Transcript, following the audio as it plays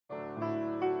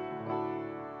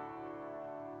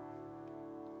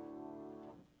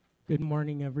Good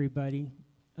morning, everybody.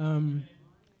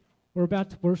 We're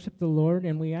about to worship the Lord,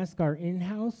 and we ask our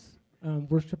in-house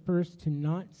worshipers to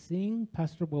not sing.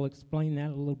 Pastor will explain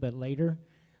that a little bit later.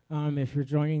 If you're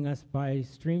joining us by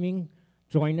streaming,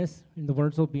 join us, and the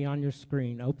words will be on your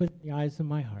screen. Open the eyes of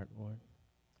my heart, Lord.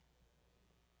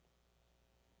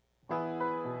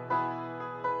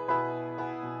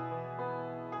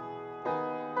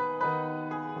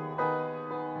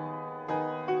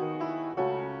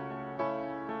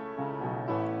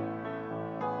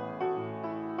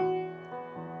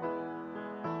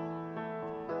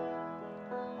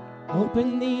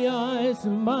 Open the eyes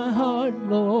of my heart,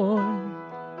 Lord.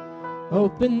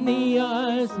 Open the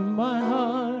eyes of my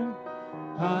heart.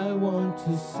 I want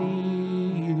to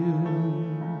see you.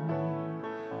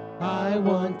 I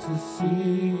want to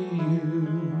see you.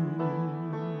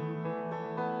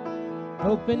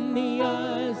 Open the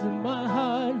eyes of my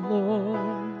heart,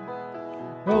 Lord.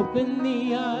 Open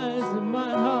the eyes of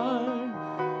my heart.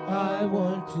 I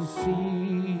want to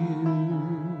see you.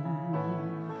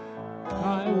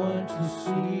 I want to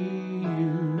see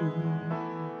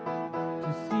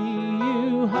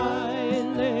you high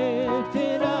and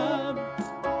lifted up,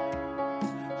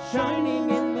 shining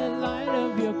in the light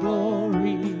of your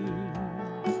glory.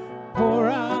 Pour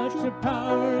out your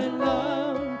power and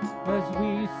love as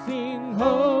we sing,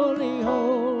 holy,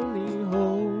 holy,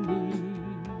 holy.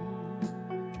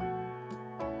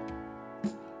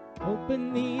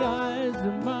 Open the eyes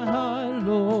of my heart,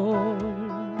 Lord.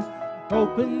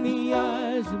 Open the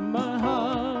eyes of my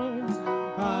heart.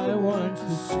 I want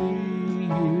to see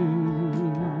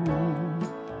you.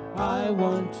 I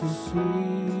want to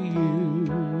see you.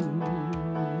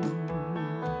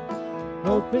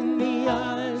 Open the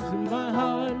eyes of my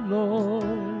heart, Lord.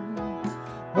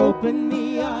 Open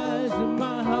the eyes of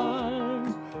my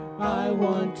heart. I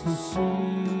want to see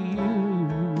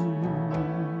you.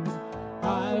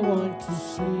 I want to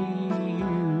see you.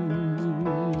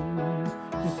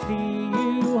 See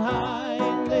you high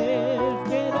and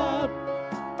lifted up,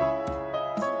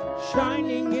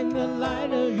 shining in the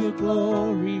light of your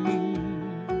glory.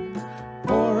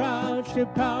 Pour out your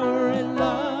power and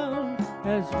love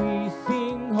as we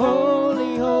sing,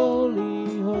 holy,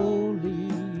 holy,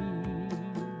 holy.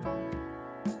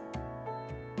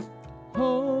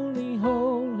 Holy,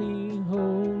 holy,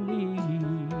 holy.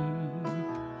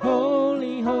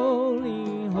 Holy,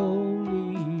 holy,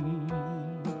 holy.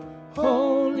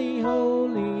 Holy,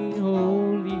 holy,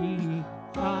 holy,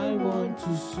 I want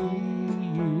to see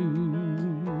you.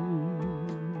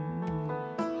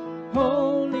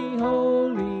 Holy,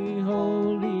 holy,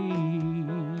 holy.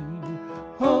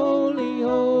 Holy,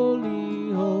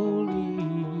 holy, holy.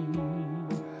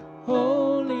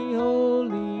 Holy,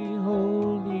 holy,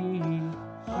 holy,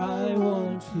 I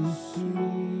want to see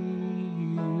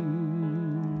you.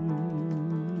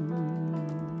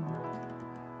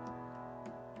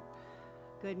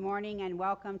 Good morning and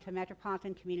welcome to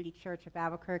Metropolitan Community Church of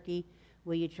Albuquerque.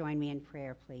 Will you join me in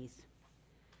prayer, please?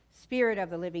 Spirit of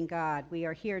the living God, we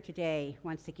are here today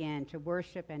once again to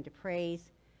worship and to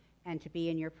praise and to be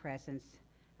in your presence.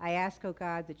 I ask, oh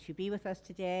God, that you be with us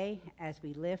today as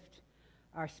we lift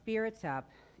our spirits up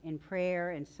in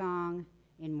prayer, in song,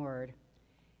 in word,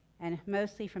 and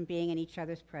mostly from being in each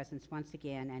other's presence once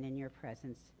again and in your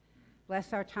presence.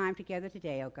 Bless our time together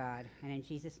today, oh God, and in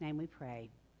Jesus' name we pray.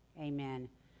 Amen.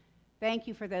 Thank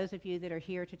you for those of you that are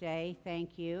here today.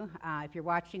 Thank you. If you're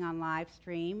watching on live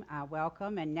stream,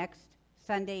 welcome. And next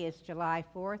Sunday is July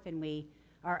 4th, and we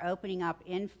are opening up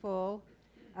in full.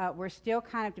 We're still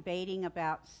kind of debating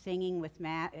about singing with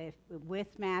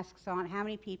masks on. How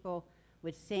many people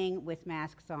would sing with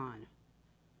masks on?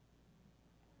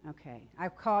 Okay.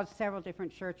 I've called several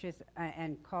different churches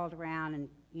and called around and,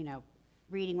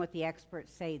 reading what the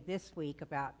experts say this week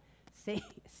about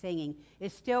singing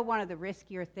is still one of the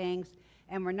riskier things,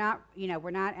 and we're not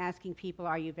asking people,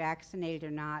 are you vaccinated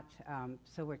or not?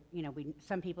 So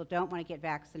some people don't want to get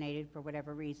vaccinated for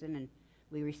whatever reason, and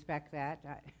we respect that.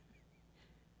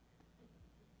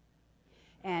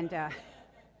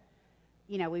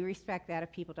 We respect that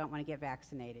if people don't want to get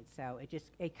vaccinated. So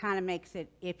it kind of makes it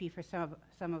iffy for some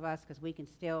of us because we can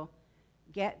still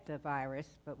get the virus,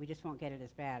 but we just won't get it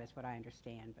as bad, is what I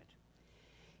understand. But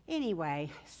anyway,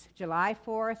 July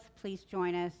 4th, please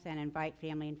join us and invite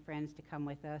family and friends to come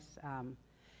with us.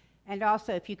 And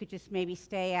also, if you could just maybe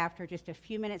stay after just a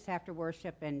few minutes after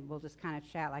worship, and we'll just kind of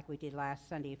chat like we did last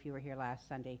Sunday, if you were here last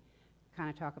Sunday, kind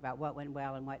of talk about what went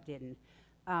well and what didn't.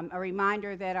 A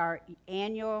reminder that our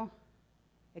annual,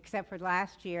 except for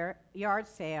last year, yard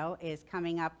sale is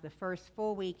coming up the first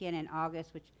full weekend in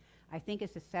August, which I think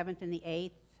is the 7th and the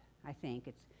 8th. I think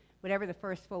it's whatever the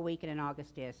first full weekend in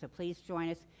August is. So please join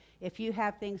us. If you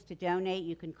have things to donate,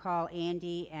 you can call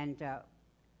Andy, and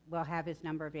we'll have his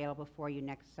number available for you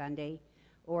next Sunday.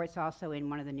 Or it's also in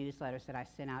one of the newsletters that I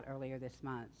sent out earlier this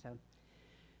month. So,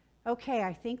 okay,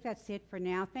 I think that's it for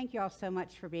now. Thank you all so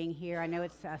much for being here. I know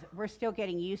it's we're still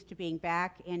getting used to being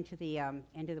back into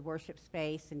the worship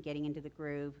space and getting into the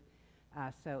groove.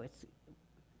 So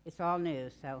it's all new.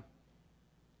 So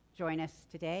join us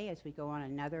today as we go on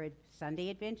another Sunday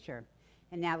adventure.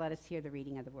 And now let us hear the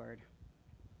reading of the Word.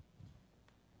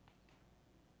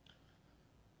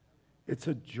 It's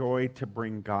a joy to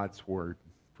bring God's Word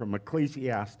from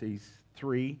Ecclesiastes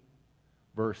 3,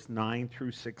 verse 9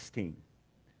 through 16.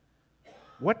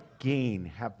 What gain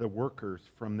have the workers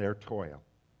from their toil?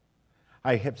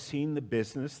 I have seen the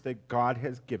business that God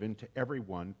has given to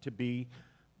everyone to be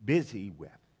busy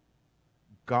with.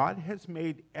 God has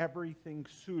made everything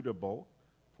suitable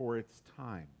for its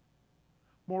time.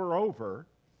 Moreover,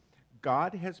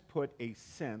 God has put a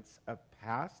sense of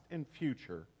past and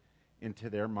future into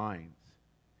their minds.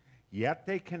 Yet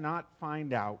they cannot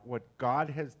find out what God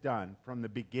has done from the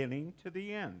beginning to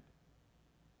the end.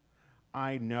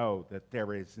 I know that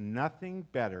there is nothing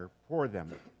better for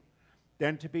them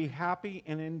than to be happy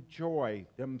and enjoy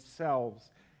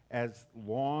themselves as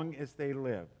long as they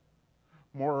live.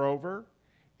 Moreover,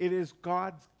 it is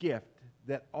God's gift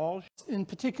that all... In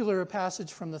particular, a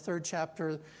passage from the 3rd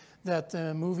chapter that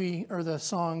the movie or the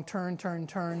song Turn, Turn,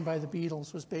 Turn by the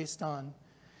Beatles was based on.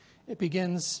 It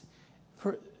begins,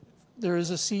 there is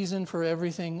a season for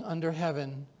everything under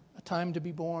heaven, a time to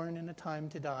be born and a time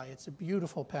to die. It's a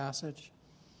beautiful passage.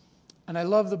 And I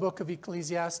love the book of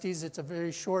Ecclesiastes. It's a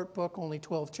very short book, only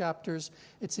 12 chapters.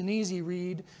 It's an easy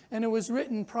read, and it was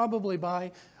written probably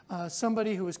by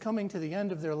somebody who was coming to the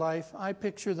end of their life. I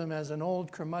picture them as an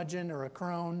old curmudgeon or a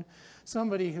crone,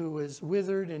 somebody who is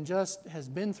withered and just has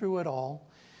been through it all.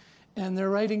 And they're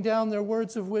writing down their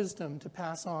words of wisdom to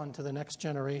pass on to the next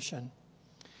generation.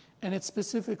 And it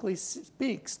specifically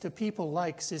speaks to people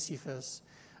like Sisyphus.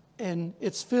 And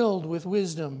it's filled with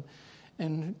wisdom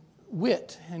and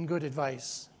wit and good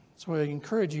advice. So I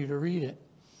encourage you to read it.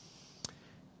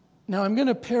 Now I'm going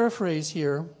to paraphrase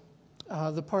here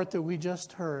the part that we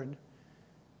just heard.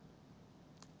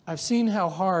 I've seen how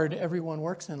hard everyone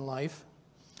works in life.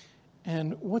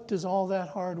 And what does all that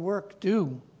hard work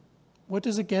do? What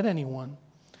does it get anyone?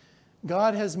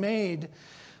 God has made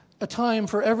a time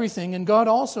for everything, and God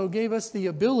also gave us the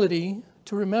ability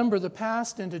to remember the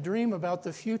past and to dream about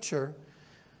the future,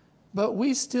 but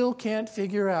we still can't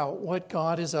figure out what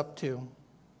God is up to.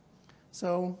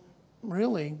 So,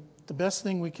 really, the best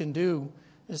thing we can do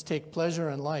is take pleasure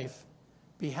in life.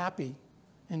 Be happy.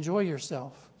 Enjoy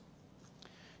yourself.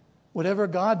 Whatever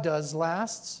God does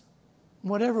lasts.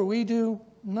 Whatever we do,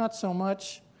 not so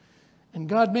much. And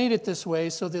God made it this way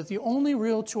so that the only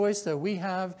real choice that we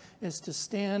have is to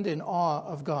stand in awe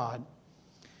of God.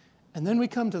 And then we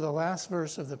come to the last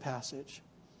verse of the passage.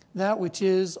 That which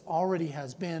is already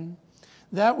has been.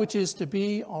 That which is to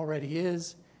be already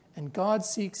is. And God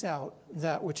seeks out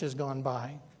that which has gone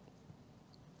by.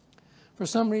 For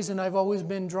some reason, I've always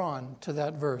been drawn to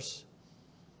that verse.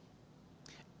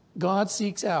 God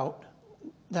seeks out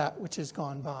that which has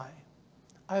gone by.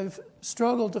 I've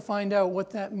struggled to find out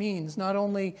what that means, not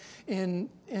only in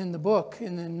the book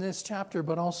and in this chapter,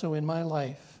 but also in my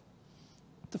life.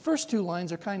 The first two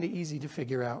lines are kind of easy to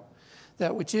figure out.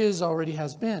 That which is already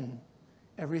has been.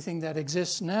 Everything that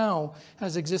exists now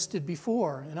has existed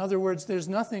before. In other words, there's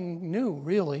nothing new,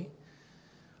 really.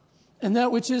 And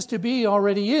that which is to be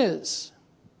already is.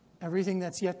 Everything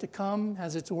that's yet to come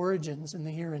has its origins in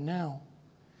the here and now.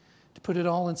 To put it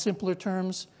all in simpler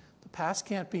terms, the past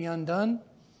can't be undone.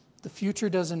 The future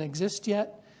doesn't exist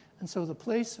yet, and so the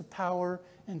place of power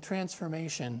and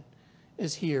transformation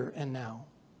is here and now.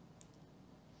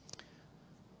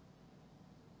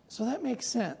 So that makes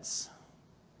sense.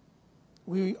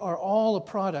 We are all a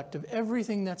product of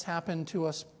everything that's happened to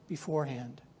us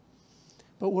beforehand.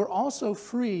 But we're also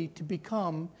free to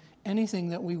become anything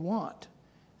that we want.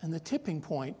 And the tipping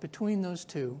point between those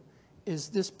two is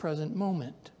this present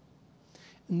moment.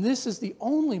 And this is the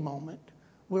only moment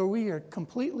where we are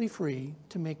completely free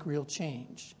to make real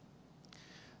change.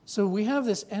 So we have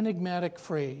this enigmatic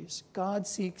phrase, God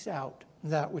seeks out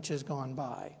that which has gone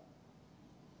by.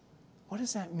 What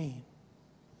does that mean?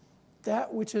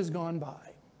 That which has gone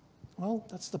by. Well,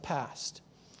 that's the past.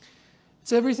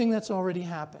 It's everything that's already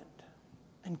happened.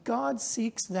 And God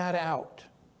seeks that out.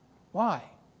 Why?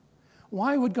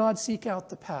 Why would God seek out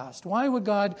the past? Why would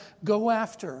God go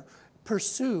after,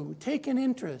 pursue, take an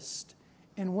interest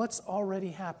in what's already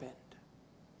happened?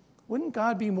 Wouldn't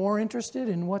God be more interested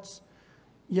in what's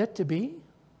yet to be?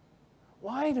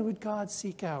 Why would God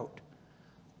seek out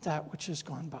that which has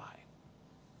gone by?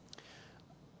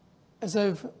 As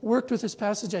I've worked with this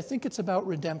passage, I think it's about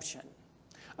redemption.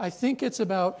 I think it's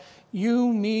about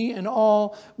you, me, and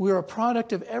all. We're a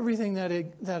product of everything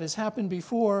that has happened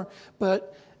before,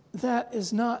 but that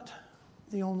is not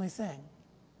the only thing.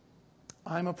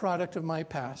 I'm a product of my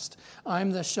past.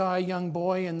 I'm the shy young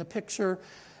boy in the picture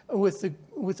with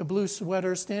the blue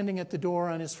sweater standing at the door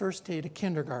on his first day to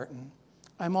kindergarten.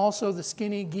 I'm also the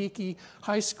skinny, geeky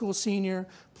high school senior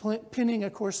pinning a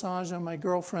corsage on my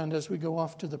girlfriend as we go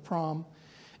off to the prom.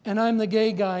 And I'm the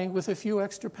gay guy with a few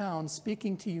extra pounds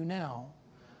speaking to you now.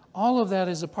 All of that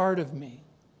is a part of me.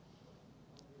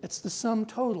 It's the sum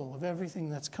total of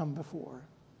everything that's come before.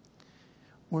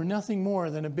 We're nothing more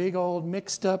than a big old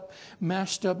mixed up,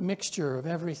 mashed up mixture of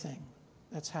everything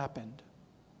that's happened.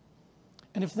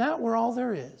 And if that were all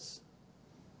there is,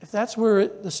 if that's where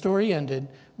the story ended,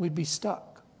 we'd be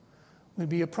stuck. We'd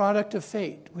be a product of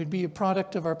fate. We'd be a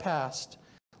product of our past,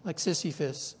 like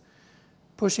Sisyphus,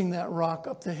 pushing that rock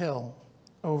up the hill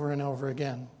over and over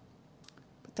again.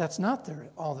 But that's not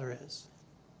all there is.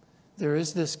 There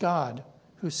is this God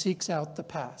who seeks out the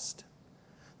past.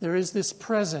 There is this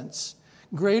presence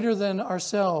greater than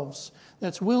ourselves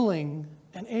that's willing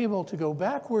and able to go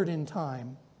backward in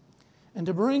time and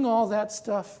to bring all that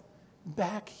stuff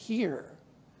back here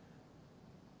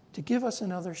to give us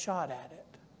another shot at it.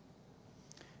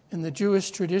 In the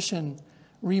Jewish tradition,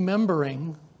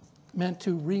 remembering meant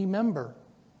to remember,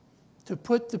 to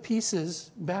put the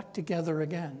pieces back together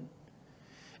again.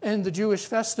 And the Jewish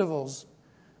festivals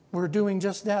were doing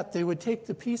just that. They would take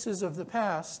the pieces of the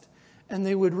past and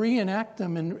they would reenact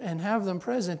them and have them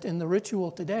present in the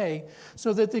ritual today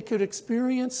so that they could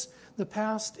experience the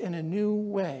past in a new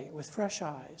way with fresh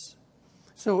eyes.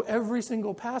 So every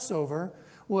single Passover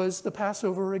was the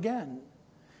Passover again.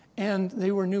 And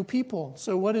they were new people.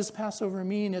 So what does Passover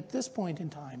mean at this point in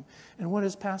time? And what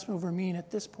does Passover mean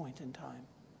at this point in time?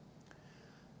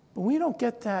 But we don't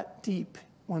get that deep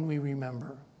when we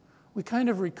remember. We kind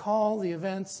of recall the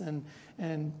events and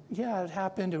yeah, it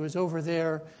happened, it was over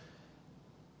there.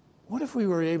 What if we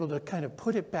were able to kind of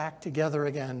put it back together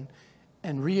again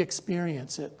and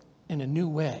re-experience it in a new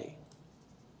way?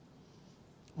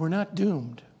 We're not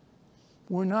doomed.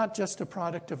 We're not just a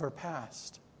product of our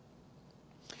past.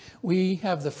 We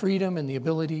have the freedom and the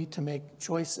ability to make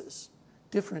choices,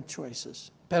 different choices,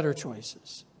 better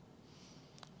choices.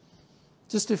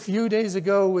 Just a few days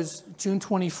ago was June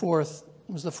 24th.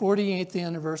 It was the 48th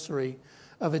anniversary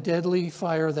of a deadly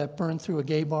fire that burned through a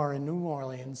gay bar in New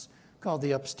Orleans called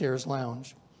the Upstairs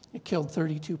Lounge. It killed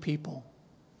 32 people.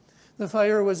 The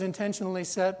fire was intentionally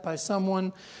set by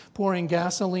someone pouring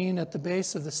gasoline at the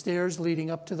base of the stairs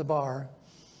leading up to the bar,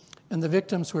 and the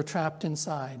victims were trapped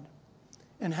inside.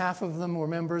 And half of them were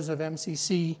members of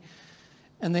MCC,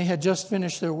 and they had just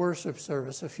finished their worship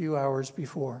service a few hours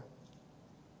before.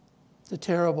 It's a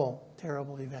terrible,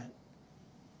 terrible event.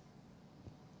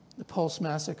 The Pulse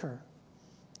Massacre,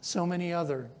 so many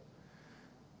other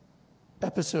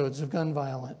episodes of gun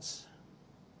violence,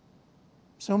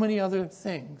 so many other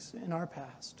things in our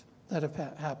past that have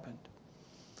happened.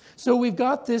 So we've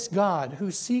got this God who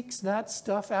seeks that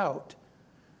stuff out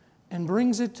and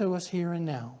brings it to us here and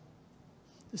now.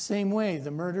 The same way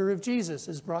the murder of Jesus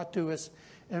is brought to us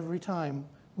every time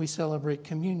we celebrate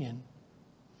communion.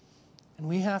 And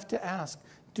we have to ask,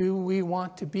 do we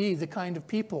want to be the kind of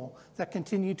people that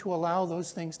continue to allow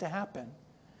those things to happen?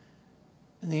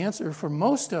 And the answer for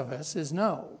most of us is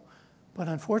no. But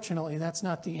unfortunately, that's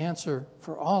not the answer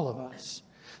for all of us.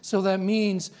 So that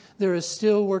means there is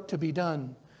still work to be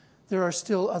done. There are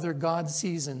still other God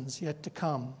seasons yet to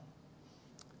come.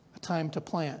 A time to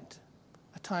plant.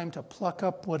 A time to pluck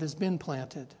up what has been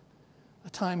planted, a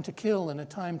time to kill and a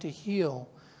time to heal,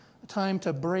 a time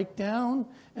to break down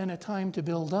and a time to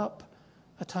build up,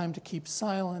 a time to keep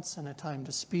silence and a time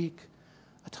to speak,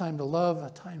 a time to love, a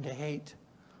time to hate,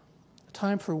 a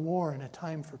time for war and a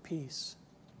time for peace.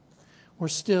 We're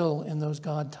still in those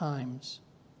God times.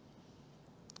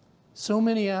 So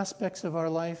many aspects of our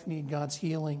life need God's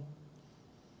healing.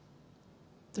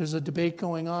 There's a debate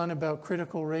going on about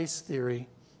critical race theory,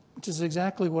 which is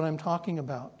exactly what I'm talking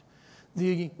about.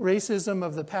 The racism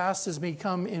of the past has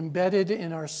become embedded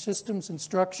in our systems and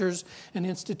structures and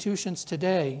institutions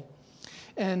today.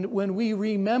 And when we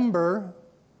remember,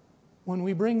 when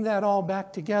we bring that all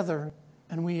back together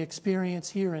and we experience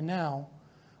here and now,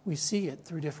 we see it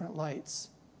through different lights,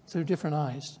 through different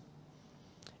eyes.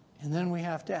 And then we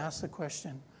have to ask the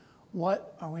question,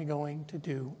 what are we going to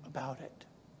do about it?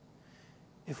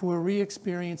 If we're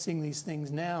re-experiencing these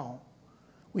things now,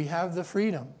 We have the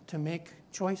freedom to make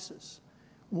choices.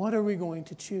 What are we going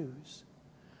to choose?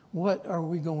 What are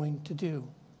we going to do?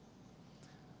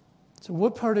 So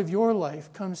what part of your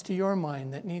life comes to your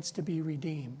mind that needs to be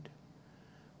redeemed?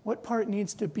 What part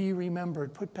needs to be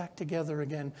remembered, put back together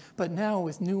again, but now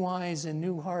with new eyes and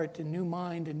new heart and new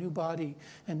mind and new body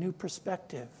and new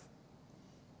perspective?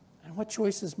 And what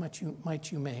choices might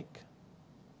you make?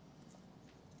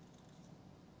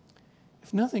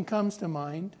 If nothing comes to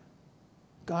mind,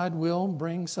 God will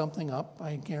bring something up,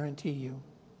 I guarantee you.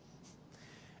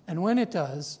 And when it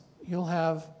does, you'll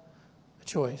have a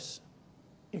choice.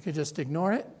 You could just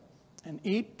ignore it and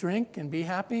eat, drink, and be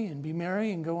happy and be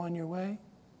merry and go on your way,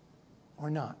 or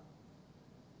not.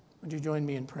 Would you join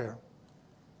me in prayer?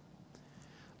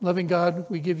 Loving God,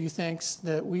 we give you thanks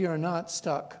that we are not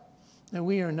stuck, that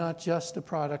we are not just a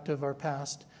product of our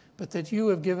past, but that you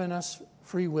have given us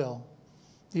free will,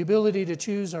 the ability to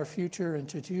choose our future and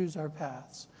to choose our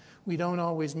paths. We don't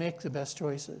always make the best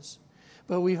choices,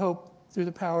 but we hope through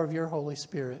the power of your Holy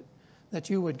Spirit that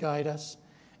you would guide us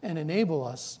and enable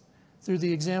us through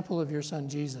the example of your Son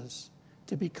Jesus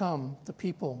to become the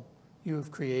people you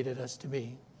have created us to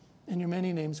be. In your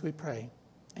many names we pray.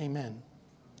 Amen.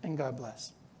 And God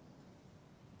bless.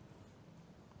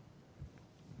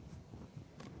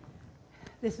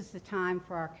 This is the time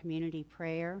for our community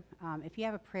prayer. If you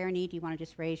have a prayer need, you want to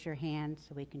just raise your hand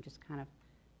so we can just kind of,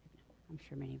 I'm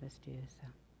sure many of us do. So,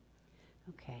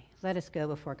 okay, let us go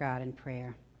before God in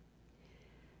prayer.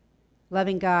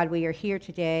 Loving God, we are here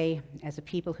today as a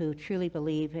people who truly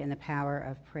believe in the power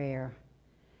of prayer.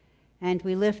 And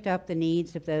we lift up the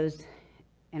needs of those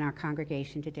in our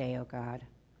congregation today, oh God.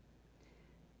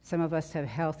 Some of us have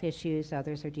health issues,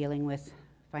 others are dealing with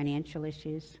financial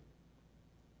issues.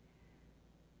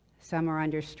 Some are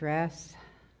under stress.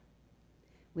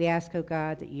 We ask, oh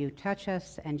God, that you touch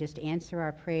us and just answer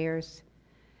our prayers,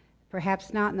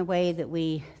 perhaps not in the way that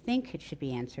we think it should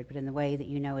be answered, but in the way that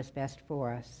you know is best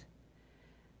for us.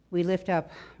 We lift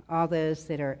up all those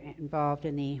that are involved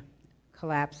in the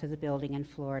collapse of the building in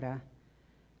Florida.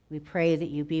 We pray that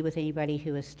you be with anybody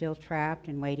who is still trapped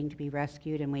and waiting to be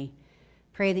rescued, and we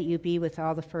pray that you be with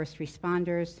all the first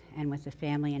responders and with the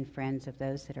family and friends of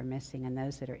those that are missing and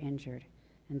those that are injured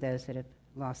and those that have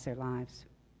lost their lives.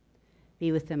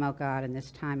 Be with them, oh God, in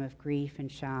this time of grief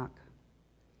and shock.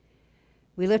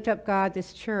 We lift up, God,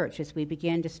 this church as we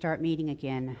begin to start meeting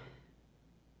again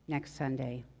next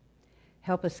Sunday.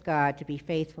 Help us, God, to be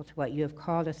faithful to what you have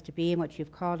called us to be and what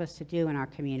you've called us to do in our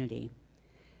community.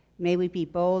 May we be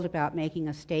bold about making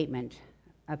a statement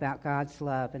about God's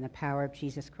love and the power of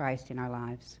Jesus Christ in our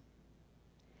lives.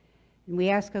 And we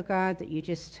ask, oh God, that you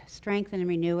just strengthen and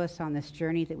renew us on this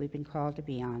journey that we've been called to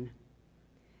be on.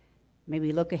 May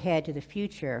we look ahead to the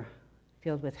future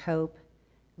filled with hope,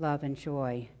 love, and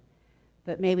joy.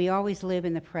 But may we always live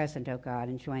in the present, oh God,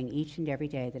 enjoying each and every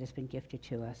day that has been gifted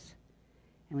to us.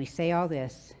 And we say all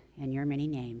this in your many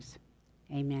names.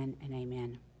 Amen and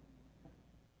amen.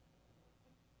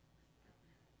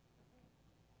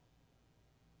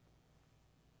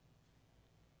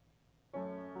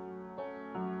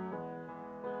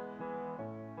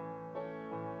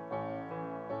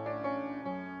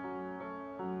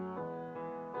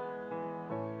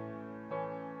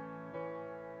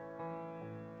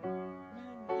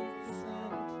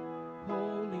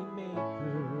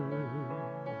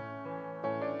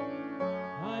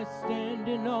 Stand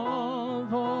in awe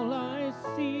of all I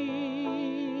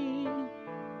see,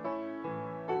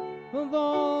 of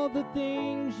all the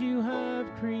things you have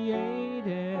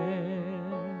created,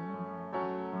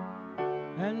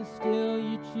 and still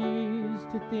you choose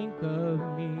to think of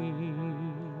me.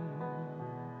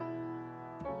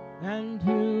 And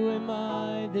who am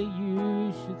I that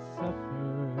you should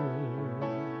suffer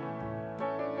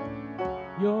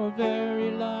your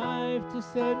very life to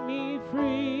set me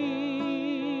free?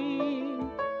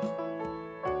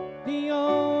 The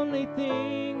only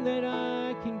thing that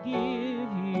I can give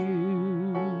you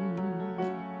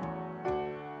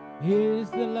is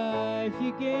the life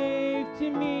you gave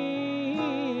to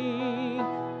me.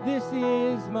 This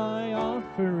is my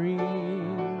offering,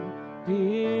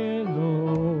 dear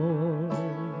Lord.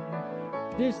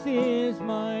 This is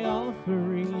my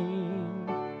offering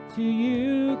to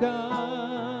you, God.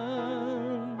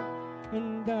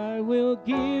 And I will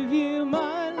give you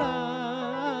my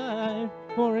life,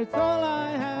 for it's all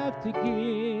I have to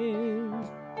give,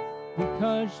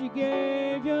 because you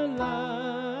gave your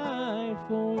life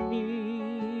for me.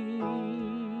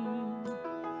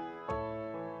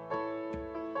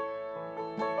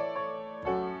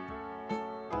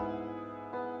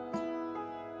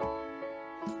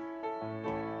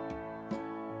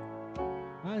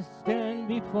 I I stand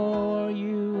before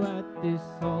you at this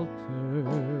altar.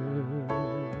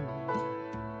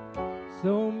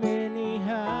 So many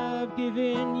have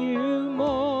given you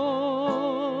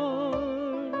more.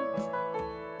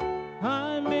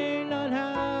 I may not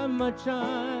have much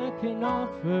I can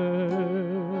offer,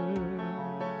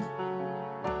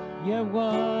 yet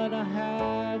what I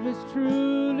have is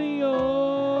truly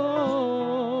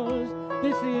yours.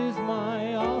 This is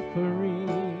my offering,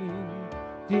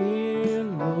 dear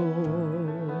Lord.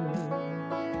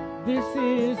 This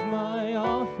is my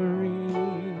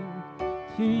offering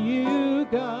to you,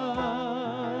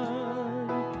 God.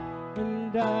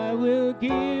 And I will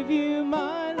give you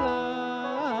my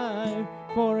life,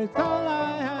 for it's all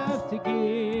I have to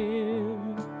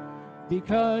give,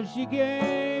 because you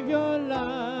gave your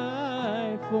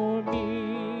life for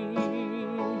me.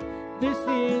 This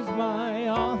is my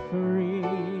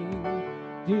offering,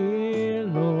 dear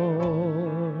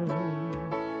Lord.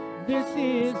 This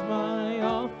is my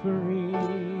offering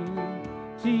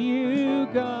to you,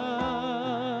 God.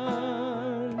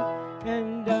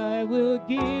 And I will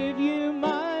give you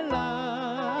my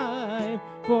life,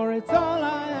 for it's all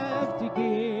I have to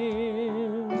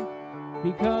give,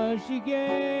 because you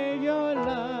gave your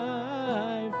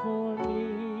life for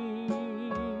me.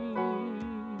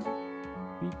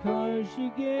 Because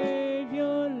you gave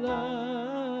your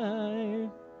life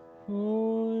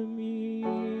for me.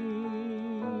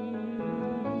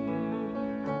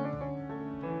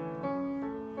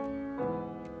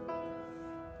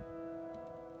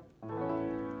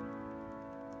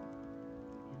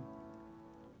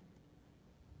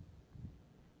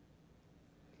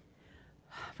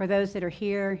 For those that are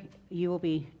here, you will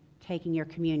be taking your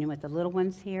communion with the little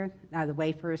ones here, the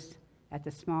wafers at the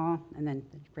small, and then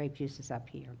the grape juice is up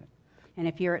here. And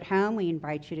if you're at home, we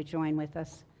invite you to join with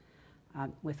us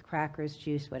with crackers,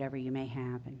 juice, whatever you may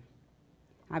have. And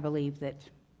I believe that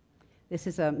this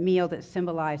is a meal that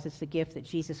symbolizes the gift that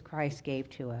Jesus Christ gave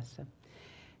to us.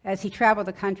 As he traveled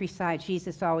the countryside,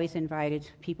 Jesus always invited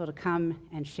people to come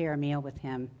and share a meal with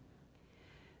him.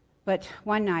 But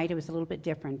one night, it was a little bit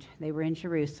different. They were in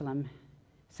Jerusalem.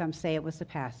 Some say it was the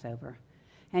Passover.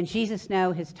 And Jesus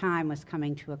knew his time was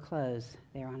coming to a close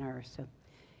there on earth. So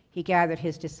he gathered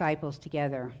his disciples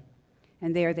together,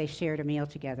 and there they shared a meal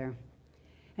together.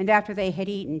 And after they had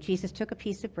eaten, Jesus took a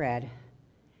piece of bread,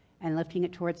 and lifting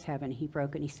it towards heaven, he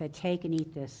broke it, and he said, "Take and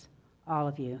eat this, all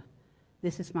of you.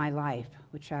 This is my life,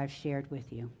 which I've shared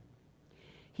with you."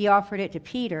 He offered it to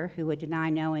Peter, who would deny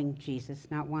knowing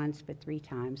Jesus not once but 3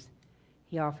 times.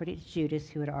 He offered it to Judas,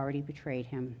 who had already betrayed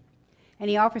him. And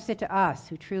he offers it to us,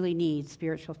 who truly need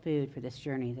spiritual food for this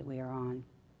journey that we are on.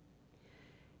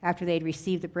 After they had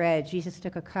received the bread, Jesus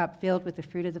took a cup filled with the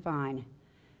fruit of the vine,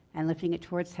 and lifting it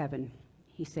towards heaven,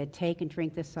 he said, "Take and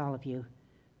drink this, all of you.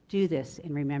 Do this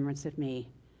in remembrance of me.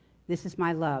 This is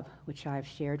my love, which I have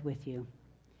shared with you."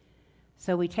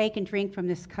 So we take and drink from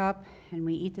this cup, and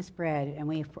we eat this bread, and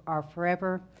we are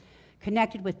forever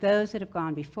connected with those that have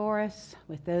gone before us,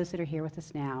 with those that are here with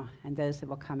us now, and those that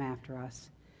will come after us.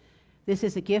 This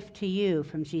is a gift to you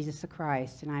from Jesus the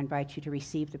Christ, and I invite you to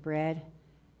receive the bread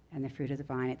and the fruit of the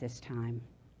vine at this time.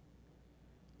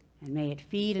 And may it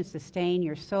feed and sustain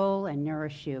your soul and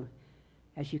nourish you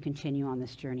as you continue on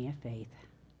this journey of faith.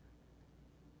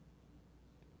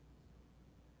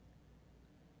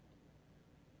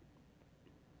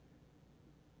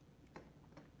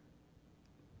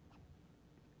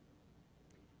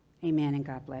 Amen, and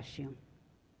God bless you.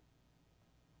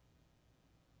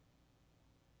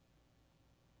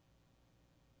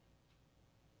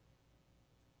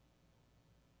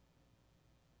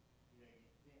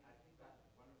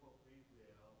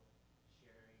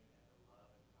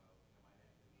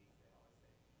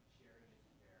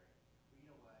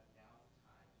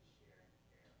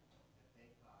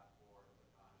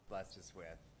 Blessed us with.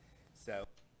 So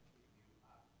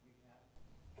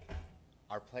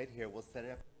our plate here, we'll set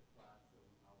it up in the front, so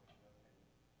I'll go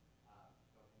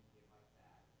ahead and give like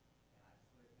that. And I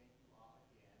just want to thank you all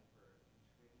again for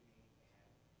contributing.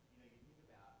 And you think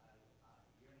about a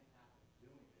year and a half of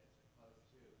doing this, or close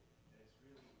to, and it's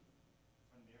really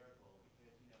a miracle,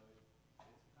 because it's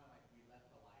kind of like we left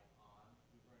the light on.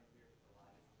 We weren't here, but the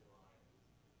light is still on, and it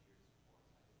was your support.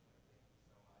 So I just want to thank you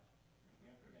so much. The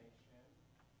information to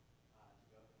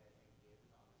go ahead and give is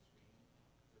on the screen.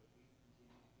 So please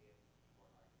continue to give and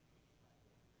support our community. I thank you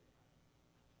very much.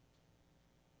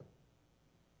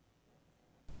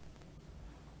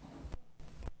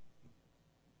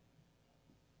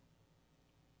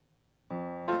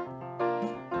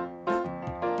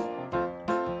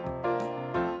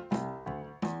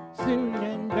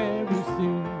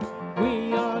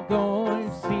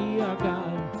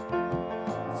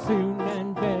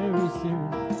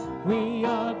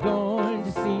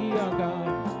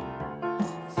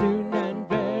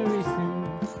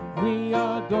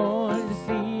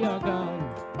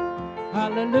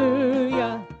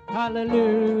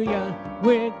 Hallelujah,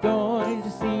 we're going to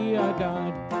see our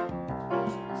God.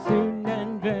 Soon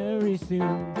and very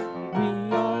soon,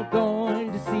 we are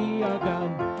going to see our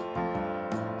God.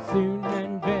 Soon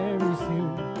and very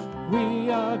soon,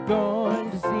 we are going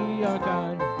to see our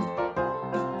God.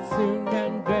 Soon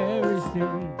and very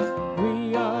soon,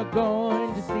 we are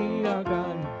going to see our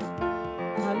God.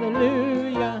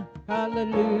 Hallelujah,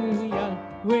 hallelujah,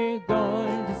 we're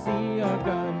going to see our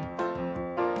God.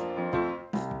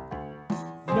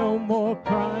 No more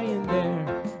crying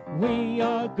there, we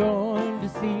are going to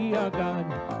see our God.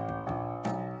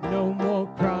 No more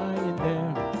crying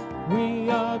there, we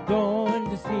are going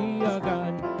to see our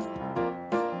God.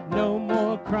 No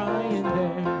more crying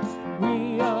there,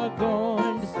 we are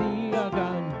going to see our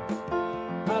God.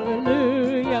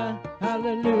 Hallelujah,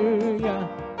 hallelujah,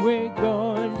 we're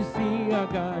going to see our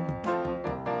God.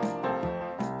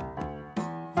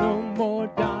 No more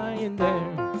dying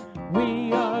there,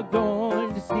 we are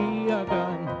going to see our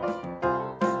God.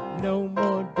 No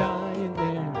more dying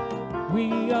there,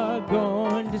 we are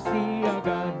going to see our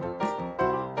God.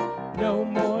 No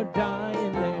more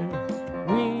dying there,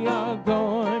 we are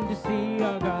going to see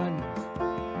our God.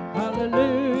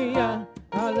 Hallelujah,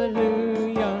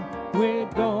 hallelujah, we're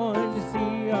going to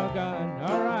see our God.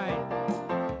 All right.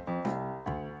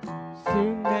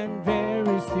 Soon and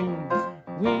very soon,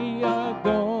 we are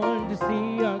going to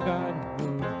see our God.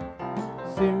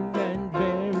 Soon and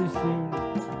very soon,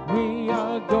 we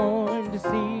are going to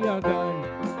see our God.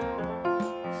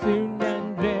 Soon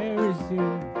and very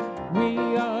soon,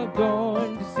 we are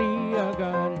going to see our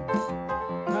God.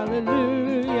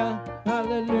 Hallelujah,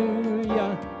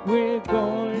 hallelujah, we're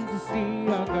going to see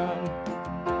our God.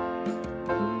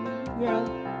 Yeah.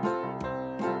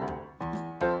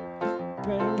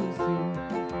 Very soon,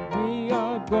 we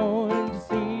are going to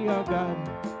see our God.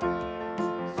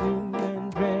 Soon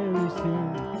and very soon,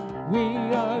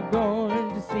 we are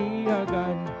going to see our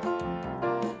God.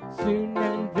 Soon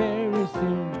and very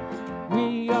soon,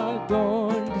 we are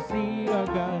going to see our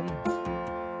God.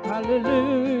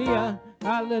 Hallelujah,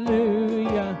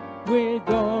 hallelujah, we're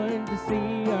going to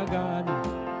see our God.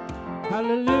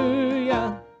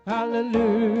 Hallelujah,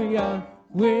 hallelujah,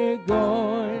 we're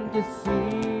going to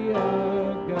see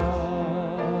our God.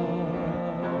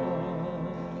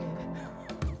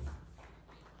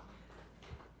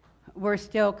 We're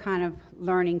still kind of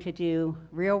learning to do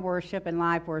real worship and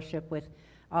live worship with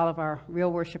all of our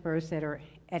real worshipers that are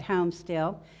at home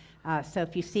still. So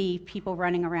if you see people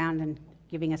running around and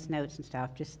giving us notes and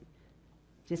stuff, just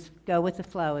go with the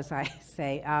flow, as I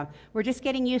say. We're just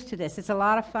getting used to this. It's a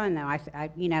lot of fun, though.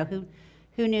 You know,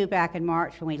 who knew back in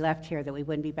March when we left here that we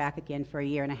wouldn't be back again for a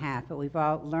year and a half? But we've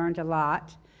all learned a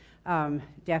lot.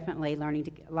 Definitely learning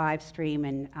to live stream,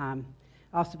 and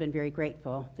also been very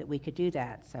grateful that we could do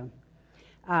that. So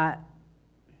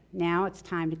now it's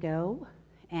time to go.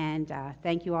 And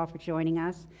thank you all for joining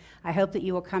us. I hope that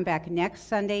you will come back next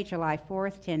Sunday, July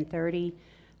 4th, 10:30.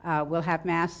 We'll have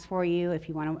masks for you if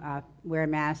you want to wear a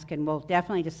mask, and we'll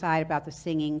definitely decide about the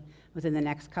singing within the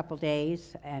next couple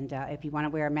days. And if you want to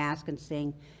wear a mask and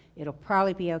sing, it'll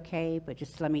probably be okay, but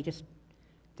let me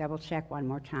double check one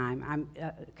more time. I'm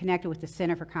connected with the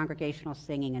Center for Congregational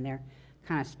Singing, and they're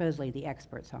kind of supposedly the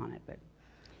experts on it.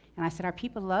 And I said, our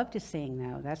people love to sing,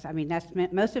 though.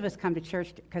 Most of us come to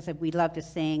church because we love to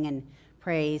sing and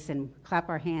praise and clap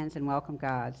our hands and welcome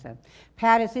God. So,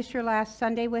 Pat, is this your last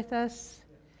Sunday with us?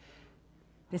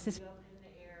 This is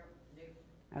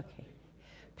okay.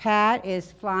 Pat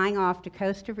is flying off to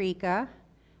Costa Rica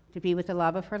to be with the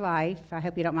love of her life. I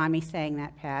hope you don't mind me saying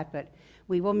that, Pat, but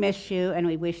we will miss you, and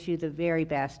we wish you the very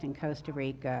best in Costa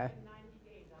Rica.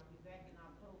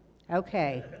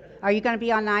 Okay. Are you going to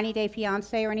be on 90 Day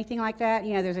Fiancé or anything like that?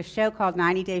 You know, there's a show called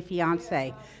 90 Day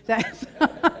Fiancé.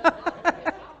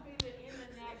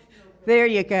 There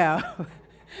you go.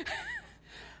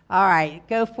 All right,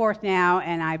 go forth now,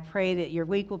 and I pray that your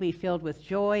week will be filled with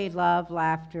joy, love,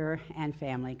 laughter, and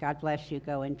family. God bless you.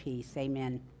 Go in peace.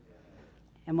 Amen.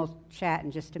 And we'll chat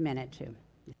in just a minute, too.